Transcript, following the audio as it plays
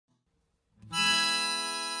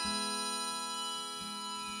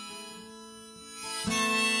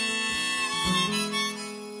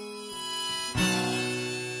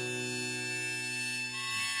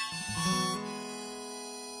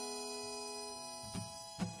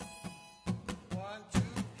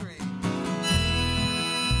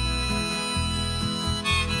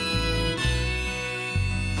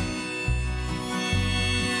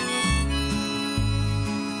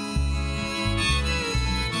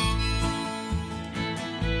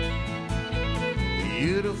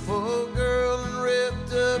Beautiful girl in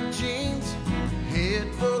ripped up jeans, head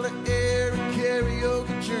full of air and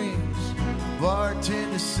karaoke dreams.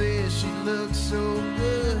 Bartender says she looks so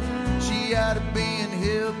good, she ought to be in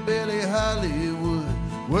hillbilly Hollywood.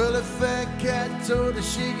 Well, a fat cat told her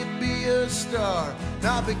she could be a star,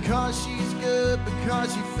 not because she's good,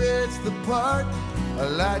 because she fits the part. I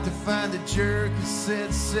like to find a jerk who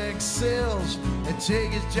said sex sells and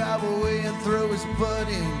take his job away and throw his butt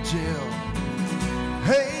in jail.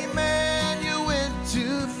 Hey man, you went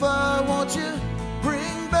too far, won't you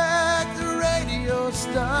bring back the radio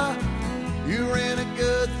star? You ran a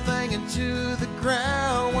good thing into the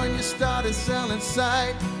ground when you started selling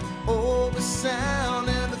sight over sound.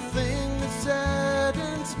 And the thing that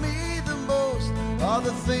saddens me the most, all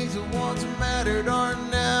the things that once mattered are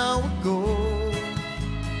now a ghost.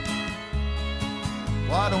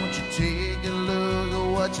 Why don't you take a look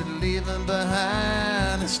at what you're leaving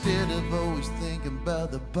behind instead of always thinking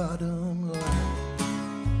about the bottom line?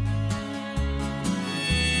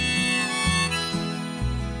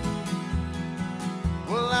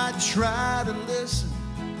 Well, I try to listen,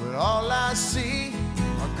 but all I see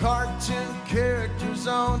are cartoon characters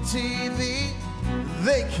on TV.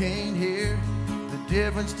 They can't hear the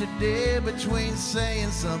difference today between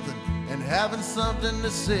saying something and having something to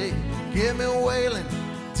say. Give me Waylon,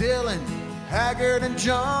 Dylan, Haggard and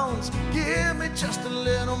Jones. Give me just a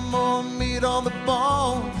little more meat on the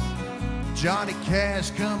bones. Johnny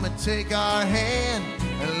Cash, come and take our hand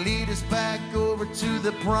and lead us back over to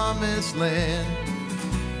the promised land.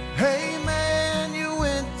 Hey man, you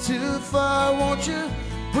went too far, won't you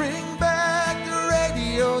bring back the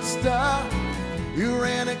radio star? You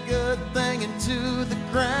ran a good thing into the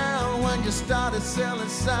ground when you started selling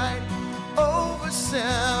sight over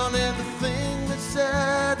sound. And the thing that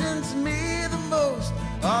saddens me the most,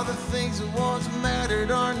 all the things that once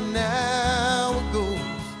mattered are now a ghost.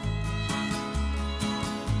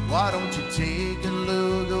 Why don't you take a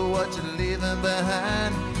look at what you're leaving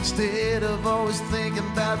behind instead of always thinking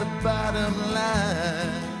about the bottom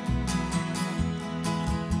line?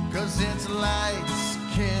 'Cause it's lights,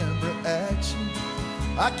 camera, action,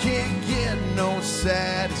 I can't get no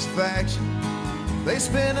satisfaction. They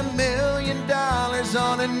spend $1 million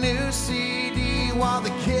on a new CD while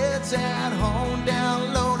the kids at home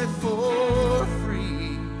download it for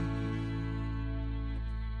free.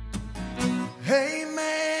 Hey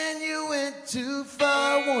man, you went too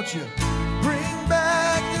far, won't you bring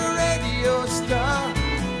back the radio star?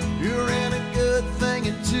 You ran a good thing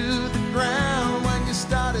into the ground when you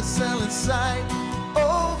started selling sight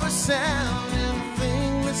over sound. And the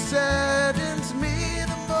thing that saddens me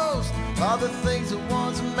the most, all the things that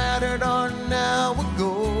once mattered are now a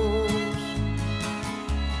ghost.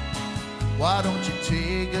 Why don't you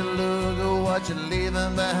take a look at what you're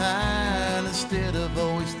leaving behind instead of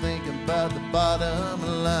always thinking about the bottom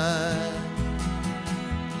line?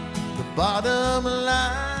 The bottom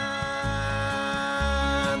line,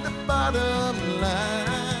 the bottom line.